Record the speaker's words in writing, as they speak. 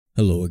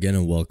Hello again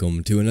and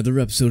welcome to another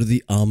episode of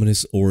the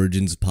Ominous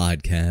Origins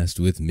podcast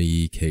with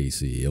me,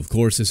 Casey. Of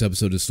course, this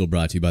episode is still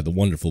brought to you by the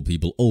wonderful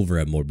people over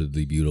at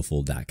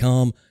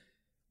morbidlybeautiful.com.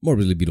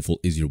 Morbidly Beautiful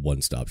is your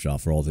one-stop shop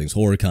for all things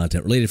horror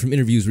content related, from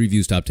interviews,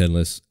 reviews, top 10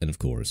 lists, and of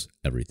course,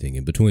 everything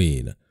in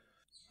between.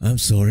 I'm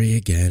sorry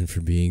again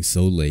for being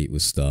so late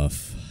with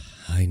stuff.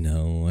 I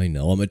know,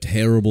 I'm a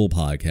terrible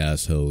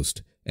podcast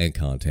host and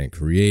content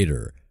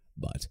creator,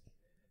 but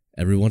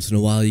every once in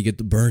a while you get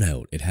the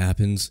burnout. It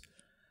happens.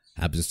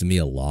 Happens to me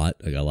a lot.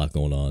 I got a lot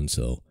going on,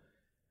 so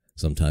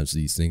sometimes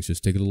these things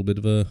just take a little bit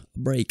of a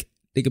break.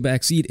 Take a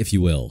back seat, if you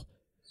will.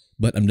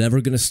 But I'm never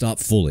going to stop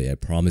fully. I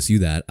promise you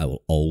that. I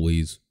will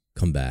always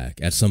come back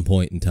at some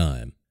point in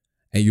time.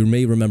 And you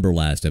may remember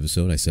last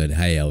episode I said,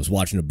 hey, I was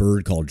watching a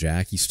bird called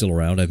Jack. He's still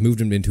around. I've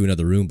moved him into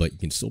another room, but you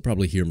can still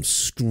probably hear him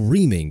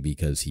screaming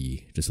because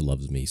he just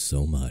loves me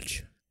so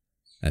much.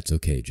 That's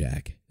okay,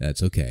 Jack.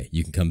 That's okay.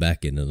 You can come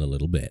back in a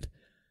little bit.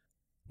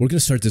 We're going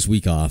to start this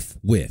week off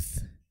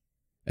with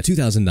a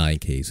 2009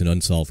 case, an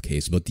unsolved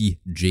case about the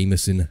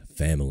Jamison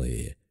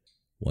family.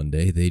 One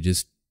day, they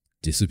just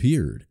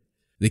disappeared.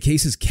 The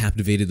case has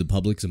captivated the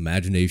public's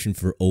imagination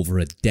for over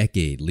a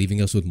decade,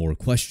 leaving us with more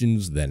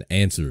questions than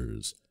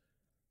answers.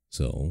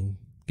 So,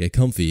 get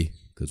comfy,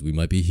 because we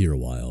might be here a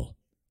while.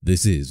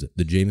 This is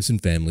the Jamison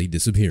Family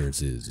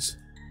Disappearances.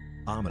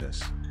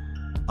 Ominous.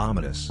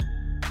 Ominous.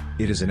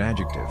 It is an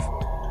adjective.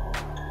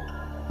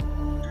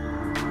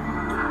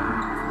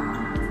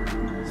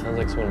 Sounds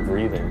like someone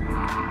breathing.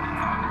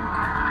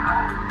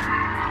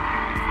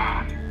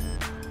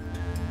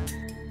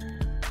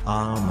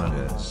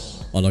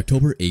 Ominous. On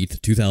October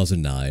 8th,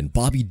 2009,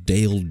 Bobby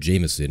Dale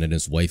Jamison and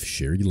his wife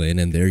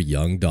Sherilynn and their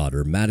young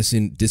daughter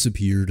Madyson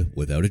disappeared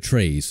without a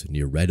trace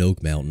near Red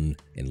Oak Mountain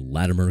in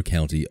Latimer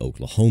County,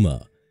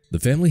 Oklahoma. The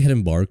family had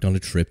embarked on a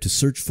trip to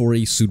search for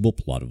a suitable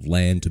plot of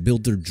land to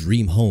build their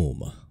dream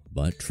home,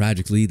 but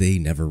tragically they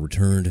never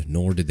returned,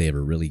 nor did they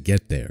ever really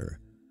get there.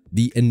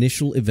 The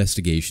initial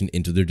investigation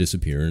into their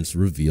disappearance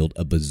revealed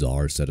a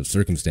bizarre set of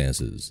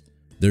circumstances.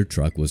 Their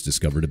truck was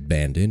discovered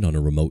abandoned on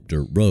a remote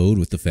dirt road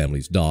with the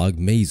family's dog,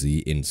 Maisie,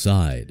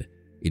 inside.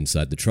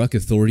 Inside the truck,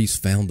 authorities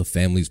found the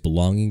family's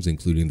belongings,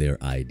 including their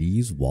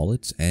IDs,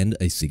 wallets, and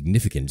a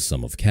significant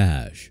sum of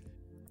cash.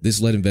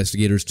 This led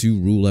investigators to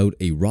rule out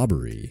a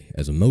robbery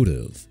as a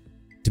motive.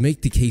 To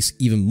make the case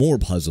even more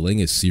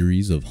puzzling, a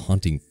series of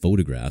haunting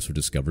photographs were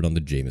discovered on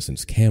the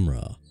Jamisons'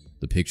 camera.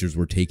 The pictures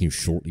were taken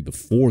shortly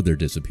before their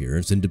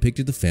disappearance and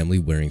depicted the family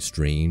wearing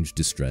strange,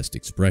 distressed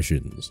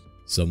expressions.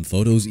 Some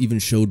photos even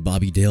showed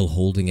Bobby Dale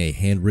holding a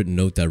handwritten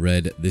note that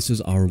read, "This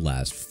is our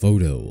last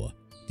photo."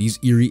 These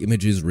eerie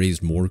images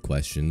raised more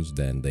questions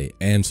than they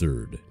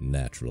answered,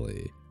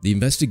 naturally. The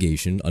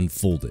investigation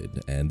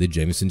unfolded, and the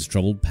Jamisons'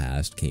 troubled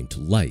past came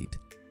to light.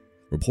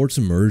 Reports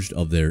emerged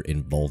of their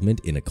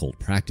involvement in occult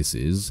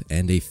practices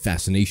and a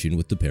fascination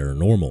with the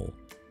paranormal.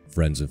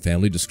 Friends and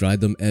family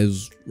described them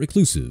as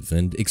reclusive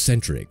and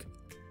eccentric,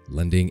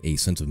 lending a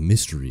sense of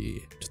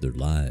mystery to their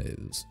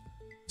lives.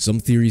 Some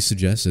theories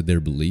suggest that their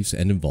beliefs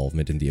and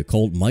involvement in the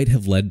occult might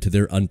have led to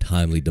their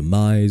untimely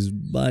demise,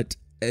 but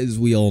as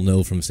we all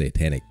know from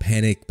Satanic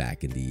Panic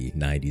back in the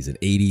 90s and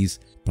 80s,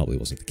 probably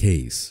wasn't the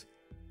case.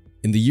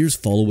 In the years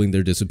following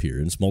their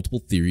disappearance, multiple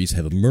theories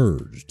have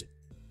emerged.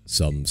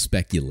 Some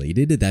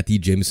speculated that the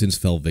Jamisons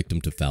fell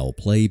victim to foul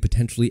play,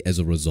 potentially as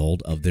a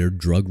result of their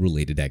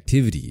drug-related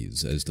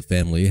activities, as the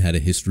family had a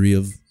history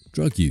of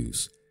drug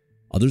use.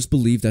 Others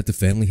believed that the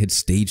family had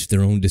staged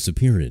their own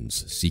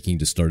disappearance, seeking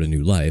to start a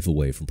new life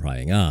away from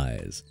prying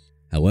eyes.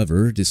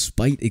 However,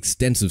 despite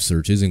extensive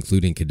searches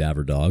including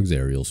cadaver dogs,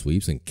 aerial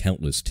sweeps, and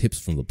countless tips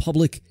from the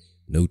public,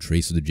 no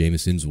trace of the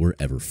Jamisons were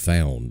ever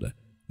found.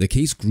 The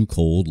case grew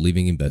cold,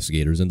 leaving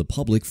investigators and the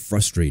public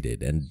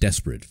frustrated and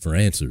desperate for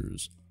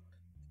answers.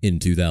 In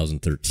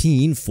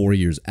 2013, 4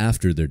 years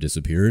after their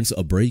disappearance,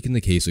 a break in the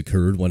case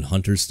occurred when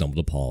hunters stumbled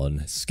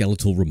upon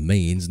skeletal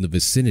remains in the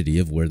vicinity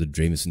of where the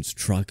Jamisons'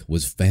 truck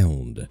was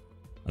found.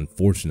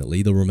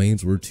 Unfortunately, the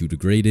remains were too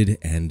degraded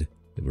and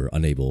they were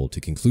unable to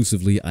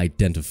conclusively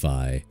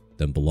identify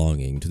them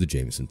belonging to the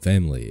Jamison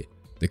family.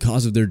 The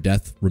cause of their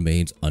death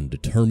remains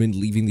undetermined,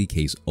 leaving the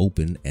case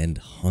open and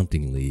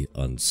hauntingly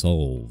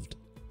unsolved.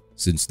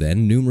 Since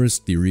then, numerous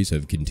theories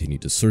have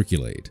continued to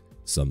circulate.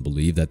 Some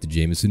believe that the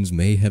Jamisons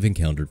may have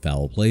encountered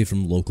foul play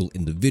from local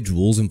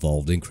individuals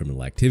involved in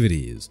criminal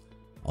activities.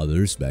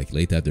 Others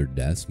speculate that their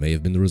deaths may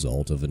have been the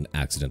result of an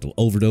accidental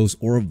overdose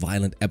or a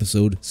violent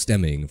episode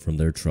stemming from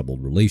their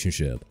troubled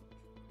relationship.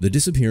 The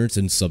disappearance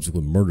and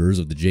subsequent murders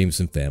of the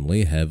Jamison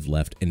family have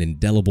left an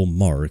indelible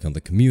mark on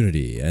the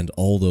community and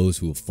all those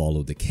who have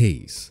followed the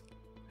case.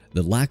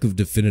 The lack of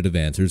definitive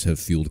answers have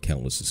fueled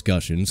countless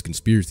discussions,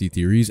 conspiracy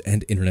theories,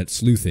 and internet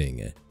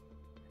sleuthing.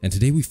 And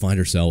today we find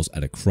ourselves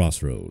at a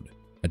crossroad.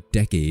 A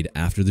decade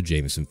after the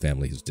Jamison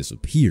family has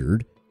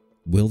disappeared,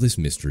 will this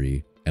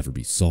mystery ever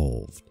be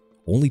solved?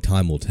 Only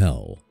time will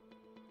tell.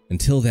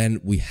 Until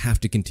then, we have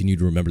to continue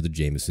to remember the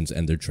Jamisons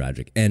and their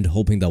tragic end,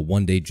 hoping that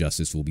one day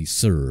justice will be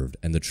served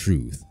and the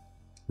truth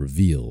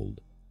revealed.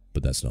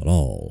 But that's not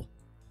all.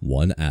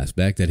 One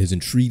aspect that has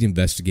intrigued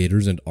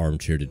investigators and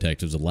armchair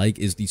detectives alike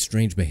is the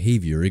strange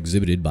behavior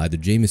exhibited by the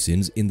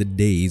Jamisons in the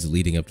days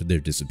leading up to their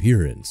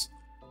disappearance.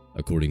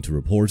 According to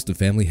reports, the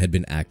family had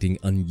been acting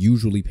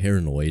unusually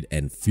paranoid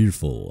and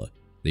fearful.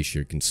 They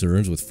shared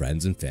concerns with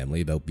friends and family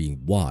about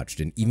being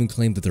watched and even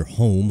claimed that their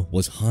home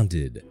was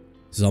haunted.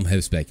 Some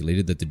have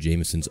speculated that the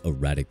Jamisons'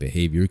 erratic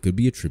behavior could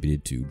be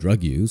attributed to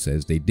drug use,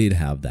 as they did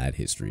have that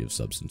history of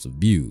substance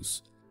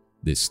abuse.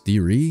 This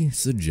theory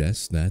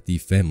suggests that the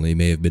family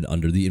may have been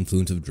under the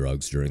influence of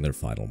drugs during their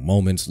final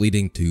moments,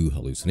 leading to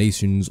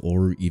hallucinations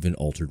or even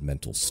altered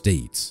mental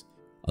states.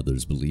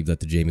 Others believe that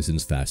the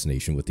Jamisons'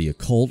 fascination with the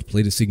occult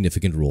played a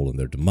significant role in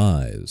their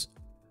demise.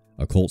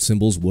 Occult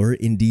symbols were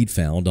indeed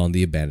found on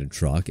the abandoned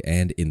truck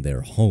and in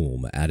their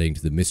home, adding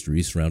to the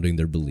mystery surrounding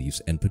their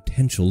beliefs and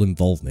potential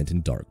involvement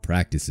in dark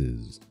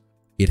practices.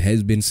 It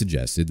has been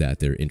suggested that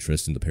their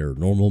interest in the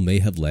paranormal may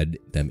have led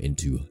them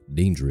into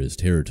dangerous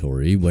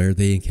territory where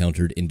they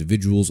encountered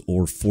individuals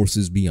or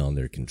forces beyond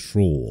their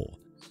control.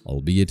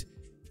 Albeit,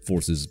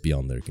 forces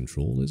beyond their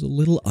control is a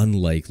little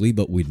unlikely,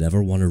 but we'd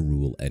never want to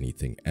rule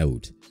anything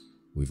out.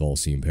 We've all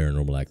seen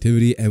paranormal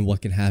activity and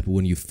what can happen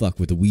when you fuck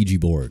with a Ouija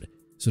board.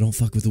 So don't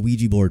fuck with the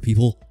Ouija board,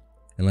 people,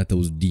 and let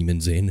those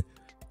demons in.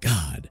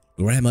 God,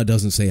 Grandma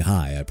doesn't say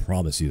hi, I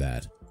promise you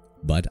that.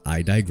 But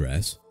I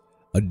digress.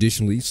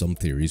 Additionally, some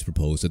theories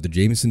propose that the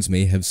Jamisons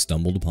may have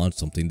stumbled upon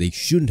something they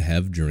shouldn't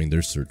have during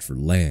their search for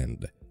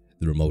land.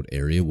 The remote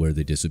area where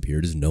they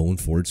disappeared is known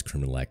for its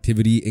criminal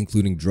activity,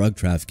 including drug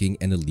trafficking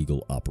and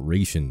illegal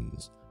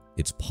operations.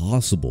 It's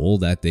possible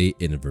that they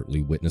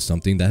inadvertently witnessed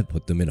something that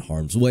put them in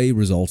harm's way,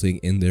 resulting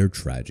in their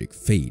tragic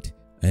fate.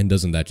 And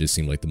doesn't that just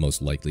seem like the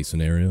most likely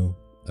scenario?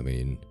 I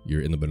mean,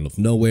 you're in the middle of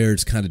nowhere,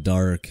 it's kind of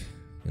dark,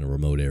 in a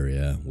remote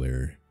area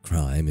where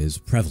crime is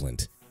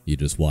prevalent. You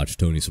just watched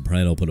Tony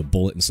Soprano put a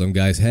bullet in some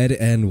guy's head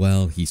and,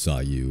 well, he saw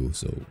you,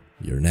 so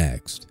you're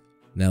next.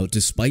 Now,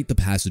 despite the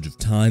passage of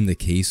time, the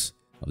case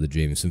of the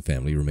Jamison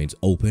family remains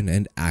open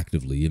and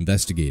actively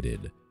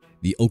investigated.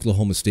 The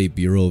Oklahoma State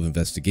Bureau of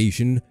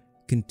Investigation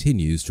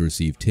continues to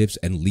receive tips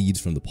and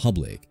leads from the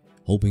public,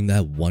 hoping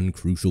that one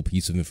crucial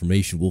piece of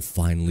information will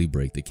finally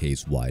break the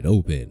case wide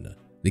open.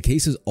 The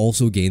case has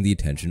also gained the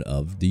attention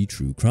of the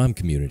true crime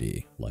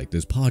community, like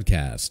this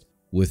podcast,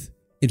 with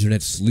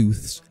internet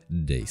sleuths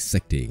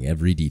dissecting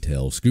every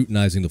detail,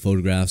 scrutinizing the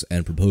photographs,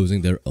 and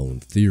proposing their own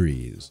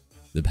theories.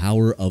 The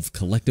power of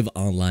collective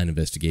online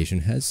investigation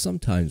has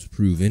sometimes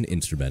proven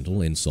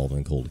instrumental in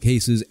solving cold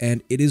cases,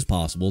 and it is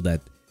possible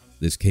that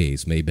this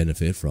case may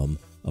benefit from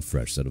a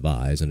fresh set of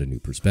eyes and a new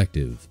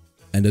perspective.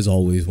 And as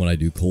always, when I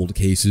do cold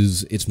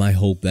cases, it's my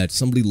hope that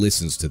somebody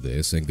listens to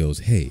this and goes,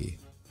 hey,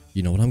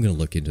 you know what, I'm going to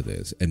look into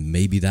this, and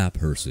maybe that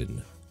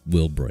person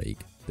will break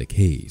the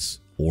case.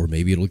 Or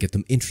maybe it'll get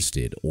them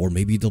interested, or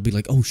maybe they'll be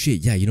like, oh shit,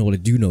 yeah, you know what, I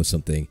do know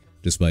something.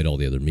 Despite all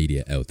the other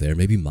media out there,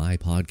 maybe my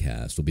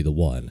podcast will be the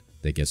one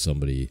that gets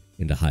somebody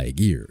into high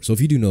gear. So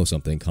if you do know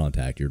something,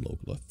 contact your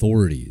local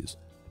authorities.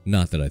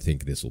 Not that I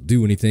think this will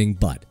do anything,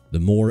 but the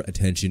more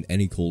attention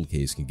any cold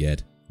case can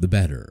get, the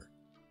better.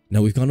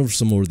 Now we've gone over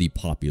some more of the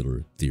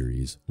popular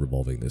theories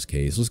revolving this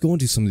case. Let's go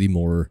into some of the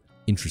more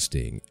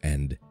interesting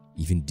and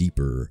even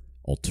deeper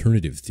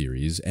alternative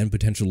theories and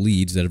potential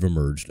leads that have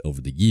emerged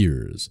over the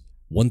years.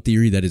 One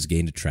theory that has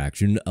gained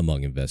traction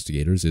among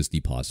investigators is the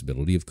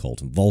possibility of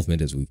cult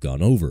involvement, as we've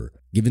gone over.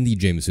 Given the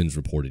Jamisons'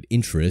 reported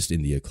interest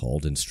in the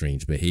occult and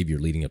strange behavior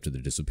leading up to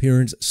their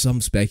disappearance,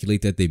 some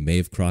speculate that they may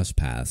have crossed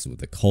paths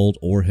with a cult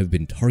or have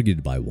been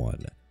targeted by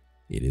one.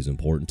 It is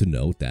important to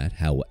note that,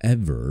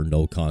 however,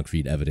 no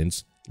concrete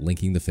evidence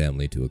linking the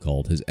family to a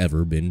cult has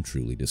ever been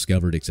truly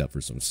discovered except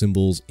for some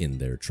symbols in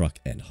their truck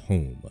and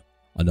home.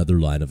 Another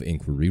line of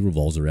inquiry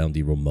revolves around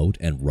the remote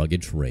and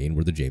rugged terrain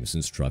where the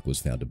Jamisons' truck was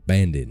found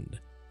abandoned.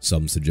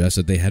 Some suggest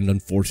that they had an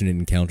unfortunate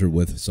encounter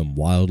with some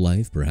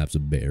wildlife, perhaps a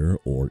bear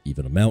or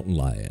even a mountain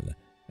lion,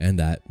 and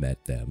that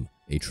met them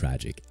a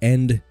tragic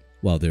end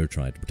while they were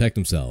trying to protect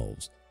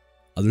themselves.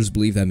 Others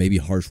believe that maybe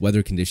harsh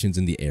weather conditions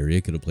in the area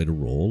could have played a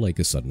role, like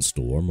a sudden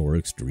storm or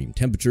extreme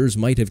temperatures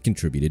might have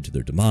contributed to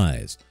their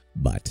demise.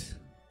 But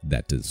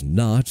that does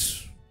not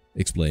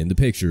explain the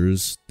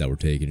pictures that were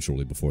taken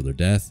shortly before their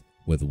death,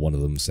 with one of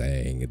them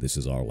saying, "This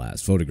is our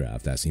last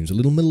photograph." That seems a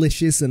little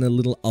malicious and a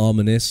little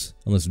ominous,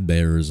 unless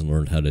bears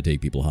learned how to take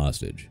people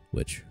hostage,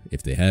 which,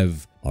 if they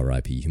have,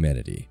 RIP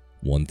humanity.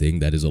 One thing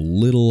that is a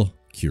little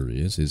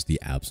curious is the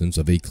absence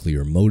of a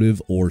clear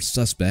motive or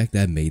suspect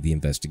that made the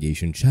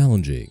investigation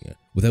challenging.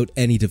 Without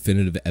any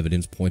definitive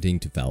evidence pointing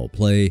to foul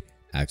play,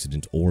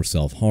 accident, or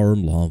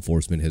self-harm, law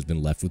enforcement has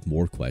been left with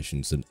more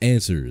questions than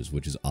answers,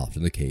 which is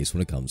often the case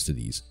when it comes to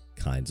these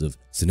kinds of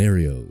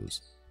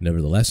scenarios.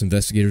 Nevertheless,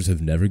 investigators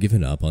have never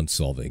given up on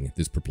solving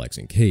this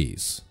perplexing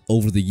case.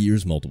 Over the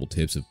years, multiple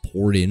tips have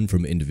poured in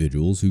from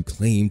individuals who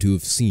claim to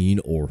have seen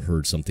or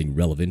heard something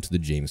relevant to the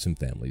Jamison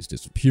family's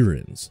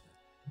disappearance.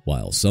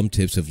 While some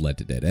tips have led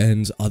to dead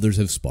ends, others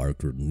have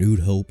sparked renewed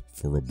hope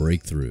for a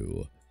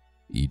breakthrough.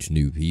 Each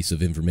new piece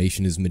of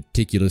information is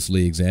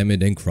meticulously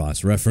examined and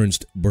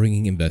cross-referenced,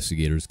 bringing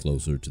investigators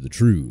closer to the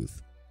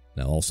truth.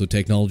 Now also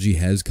technology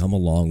has come a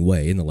long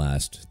way in the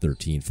last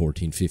 13,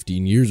 14,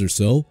 15 years or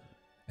so,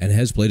 and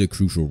has played a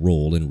crucial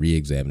role in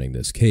re-examining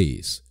this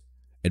case.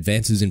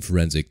 Advances in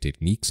forensic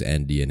techniques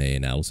and DNA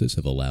analysis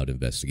have allowed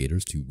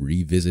investigators to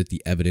revisit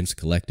the evidence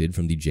collected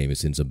from the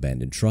Jamison's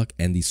abandoned truck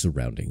and the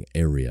surrounding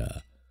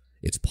area.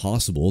 It's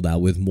possible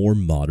that with more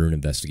modern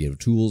investigative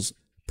tools,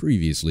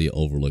 previously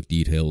overlooked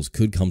details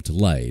could come to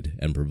light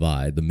and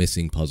provide the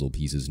missing puzzle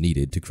pieces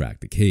needed to crack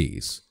the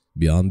case.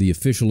 Beyond the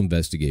official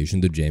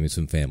investigation, the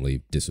Jamison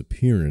family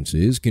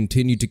disappearances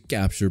continue to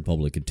capture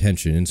public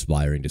attention,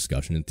 inspiring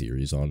discussion and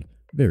theories on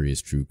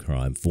various true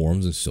crime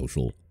forums and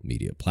social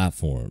media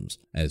platforms.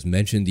 As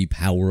mentioned, the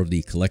power of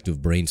the collective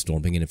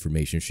brainstorming and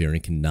information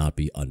sharing cannot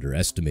be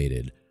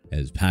underestimated,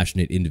 as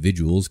passionate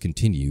individuals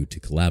continue to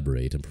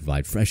collaborate and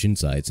provide fresh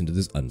insights into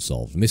this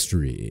unsolved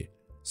mystery.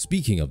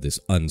 Speaking of this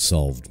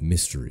unsolved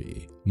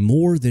mystery,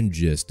 more than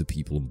just the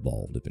people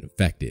involved have been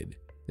affected.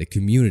 The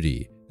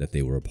community that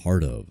they were a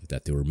part of,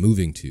 that they were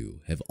moving to,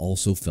 have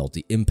also felt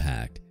the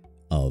impact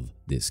of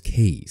this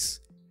case.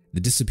 The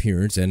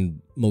disappearance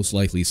and most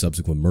likely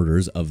subsequent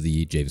murders of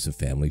the Jamison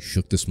family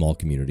shook the small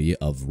community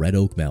of Red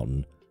Oak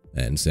Mountain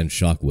and sent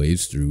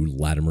shockwaves through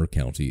Latimer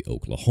County,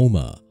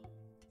 Oklahoma.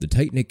 The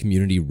tight-knit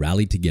community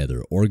rallied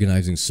together,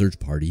 organizing search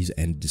parties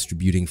and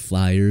distributing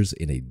flyers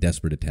in a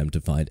desperate attempt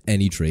to find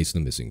any trace of the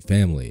missing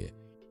family.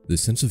 The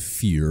sense of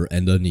fear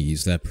and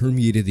unease that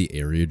permeated the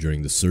area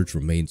during the search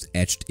remains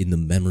etched in the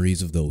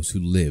memories of those who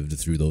lived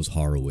through those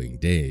harrowing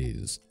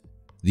days.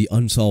 The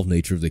unsolved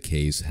nature of the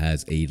case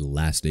has a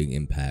lasting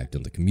impact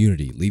on the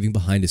community, leaving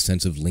behind a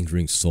sense of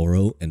lingering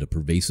sorrow and a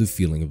pervasive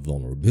feeling of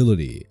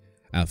vulnerability.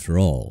 After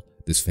all,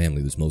 this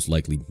family was most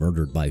likely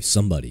murdered by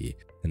somebody,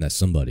 and that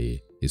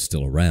somebody is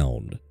still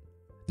around.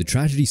 The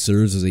tragedy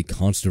serves as a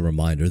constant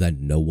reminder that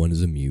no one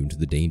is immune to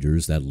the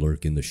dangers that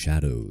lurk in the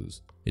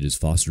shadows. It has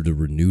fostered a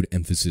renewed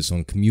emphasis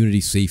on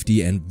community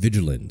safety and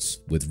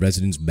vigilance, with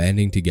residents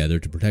banding together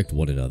to protect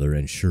one another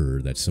and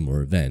ensure that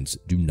similar events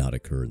do not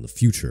occur in the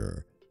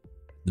future.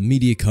 The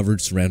media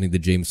coverage surrounding the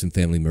Jamison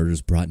family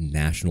murders brought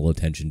national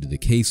attention to the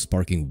case,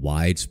 sparking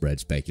widespread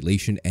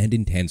speculation and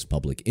intense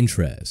public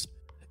interest.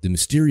 The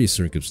mysterious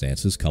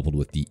circumstances, coupled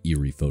with the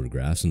eerie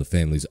photographs and the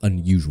family's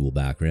unusual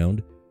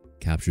background,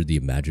 captured the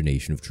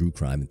imagination of true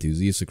crime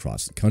enthusiasts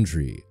across the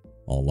country.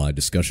 Online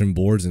discussion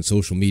boards and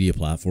social media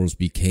platforms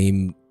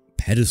became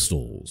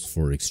pedestals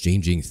for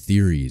exchanging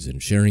theories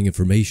and sharing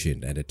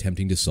information and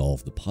attempting to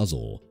solve the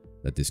puzzle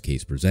that this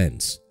case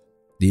presents.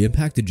 The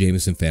impact of the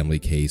Jamison family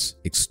case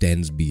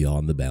extends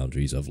beyond the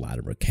boundaries of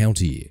Latimer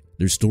County.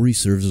 Their story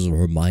serves as a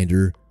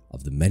reminder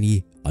of the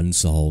many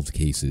unsolved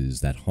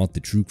cases that haunt the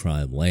true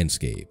crime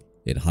landscape.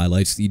 It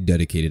highlights the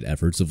dedicated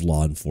efforts of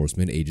law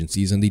enforcement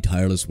agencies and the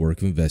tireless work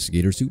of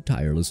investigators who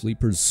tirelessly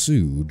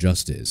pursue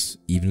justice,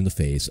 even in the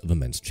face of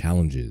immense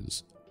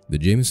challenges. The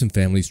Jamison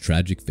family's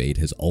tragic fate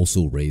has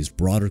also raised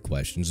broader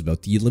questions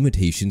about the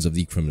limitations of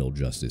the criminal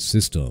justice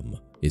system.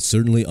 It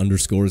certainly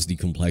underscores the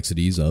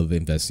complexities of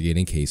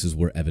investigating cases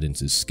where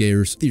evidence is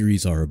scarce,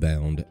 theories are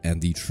abound,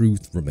 and the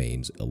truth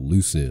remains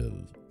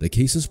elusive. The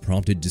case has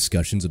prompted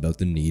discussions about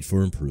the need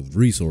for improved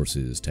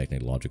resources,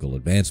 technological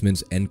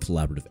advancements, and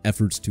collaborative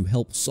efforts to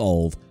help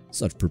solve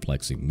such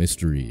perplexing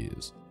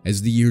mysteries.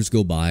 As the years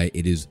go by,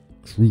 it is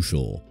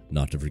crucial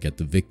not to forget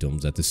the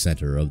victims at the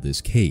center of this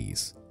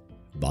case: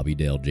 Bobby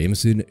Dale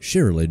Jamison,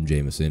 Sherilynn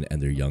Jamison,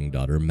 and their young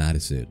daughter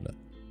Madyson.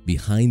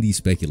 Behind the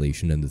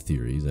speculation and the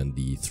theories and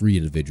the three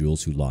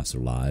individuals who lost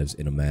their lives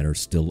in a manner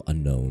still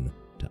unknown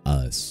to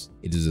us,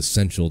 it is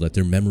essential that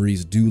their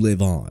memories do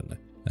live on,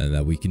 and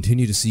that we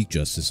continue to seek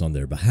justice on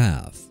their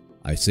behalf.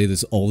 I say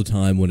this all the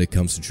time when it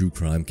comes to true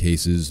crime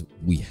cases: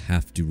 we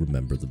have to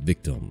remember the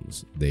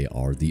victims. They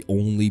are the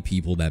only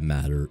people that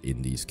matter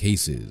in these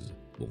cases.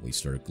 When we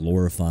start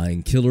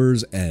glorifying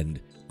killers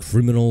and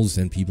criminals,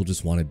 and people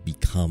just want to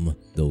become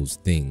those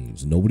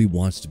things. Nobody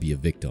wants to be a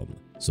victim,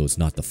 so it's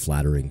not the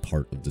flattering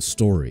part of the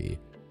story.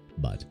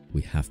 But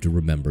we have to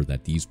remember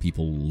that these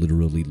people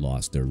literally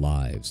lost their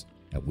lives,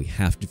 and we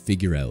have to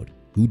figure out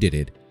who did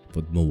it,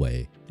 put them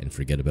away, and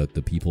forget about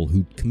the people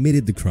who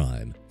committed the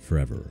crime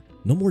forever.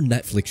 No more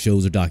Netflix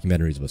shows or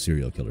documentaries about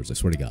serial killers, I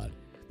swear to God.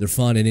 They're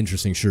fun and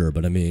interesting, sure,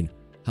 but I mean,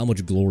 how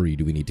much glory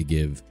do we need to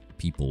give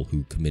people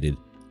who committed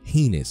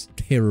heinous,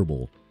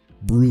 terrible,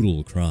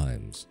 brutal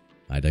crimes?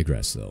 I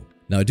digress, though.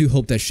 Now, I do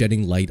hope that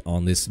shedding light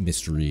on this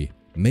mystery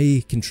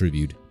may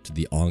contribute to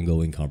the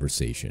ongoing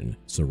conversation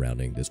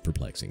surrounding this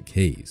perplexing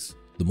case.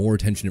 The more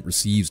attention it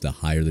receives, the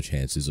higher the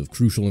chances of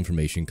crucial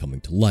information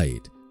coming to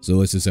light. So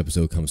as this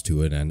episode comes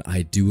to an end,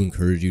 I do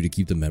encourage you to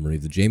keep the memory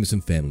of the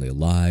Jamison family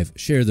alive,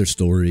 share their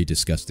story,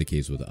 discuss the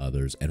case with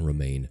others, and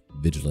remain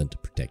vigilant to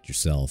protect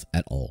yourself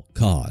at all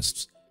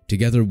costs.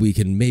 Together, we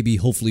can maybe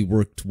hopefully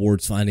work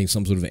towards finding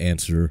some sort of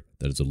answer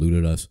that has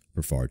eluded us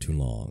for far too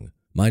long.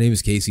 My name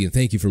is Casey, and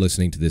thank you for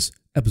listening to this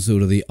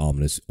episode of the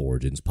Ominous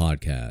Origins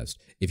podcast.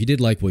 If you did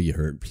like what you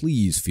heard,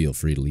 please feel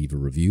free to leave a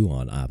review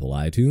on Apple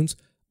iTunes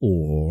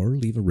or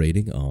leave a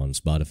rating on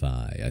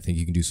Spotify. I think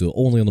you can do so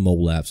only on the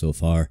mobile app so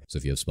far, so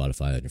if you have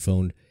Spotify on your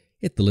phone,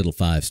 hit the little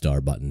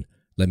 5-star button.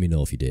 let me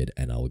know if you did,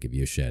 and I will give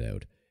you a shout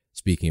out.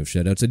 Speaking of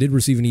shout outs, I did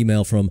receive an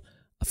email from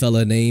a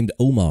fella named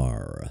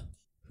Omar,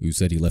 who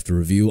said he left a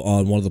review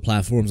on one of the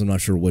platforms. I'm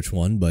not sure which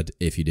one, but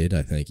if you did,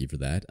 I thank you for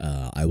that.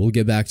 I will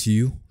get back to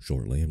you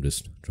shortly. I'm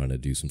just trying to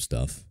do some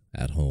stuff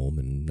at home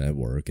and at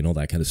work and all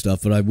that kind of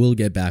stuff, but I will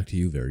get back to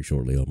you very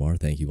shortly, Omar.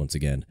 Thank you once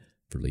again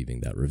for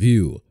leaving that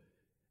review.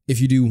 If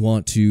you do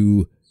want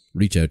to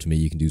reach out to me,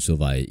 you can do so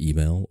via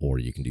email, or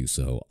you can do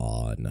so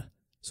on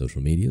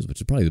social medias,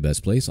 which is probably the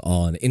best place,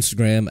 on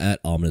Instagram at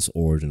Ominous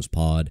Origins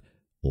Pod,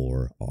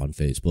 or on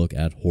Facebook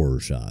at Horror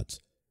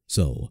Shots.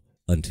 So,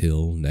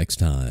 until next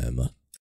time.